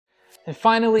And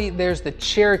finally, there's the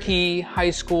Cherokee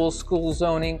High School school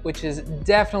zoning, which is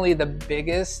definitely the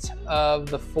biggest of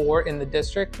the four in the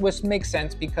district, which makes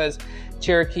sense because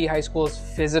Cherokee High School is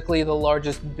physically the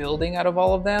largest building out of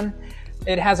all of them.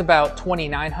 It has about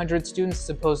 2,900 students as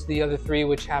opposed to the other three,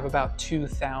 which have about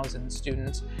 2,000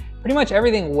 students. Pretty much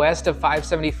everything west of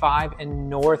 575 and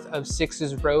north of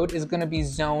 6's Road is going to be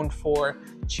zoned for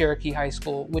Cherokee High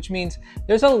School, which means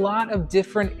there's a lot of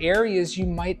different areas you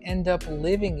might end up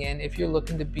living in if you're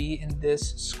looking to be in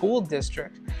this school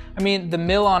district. I mean, the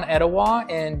Mill on Etowah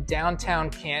and downtown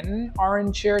Canton are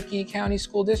in Cherokee County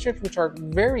School District, which are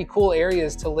very cool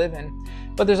areas to live in.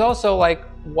 But there's also like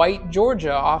White,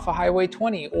 Georgia off of Highway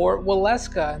 20 or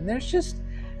Waleska, and there's just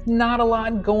not a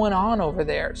lot going on over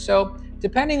there. So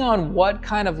depending on what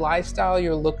kind of lifestyle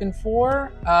you're looking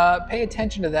for, pay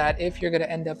attention to that if you're going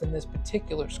to end up in this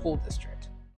particular school district.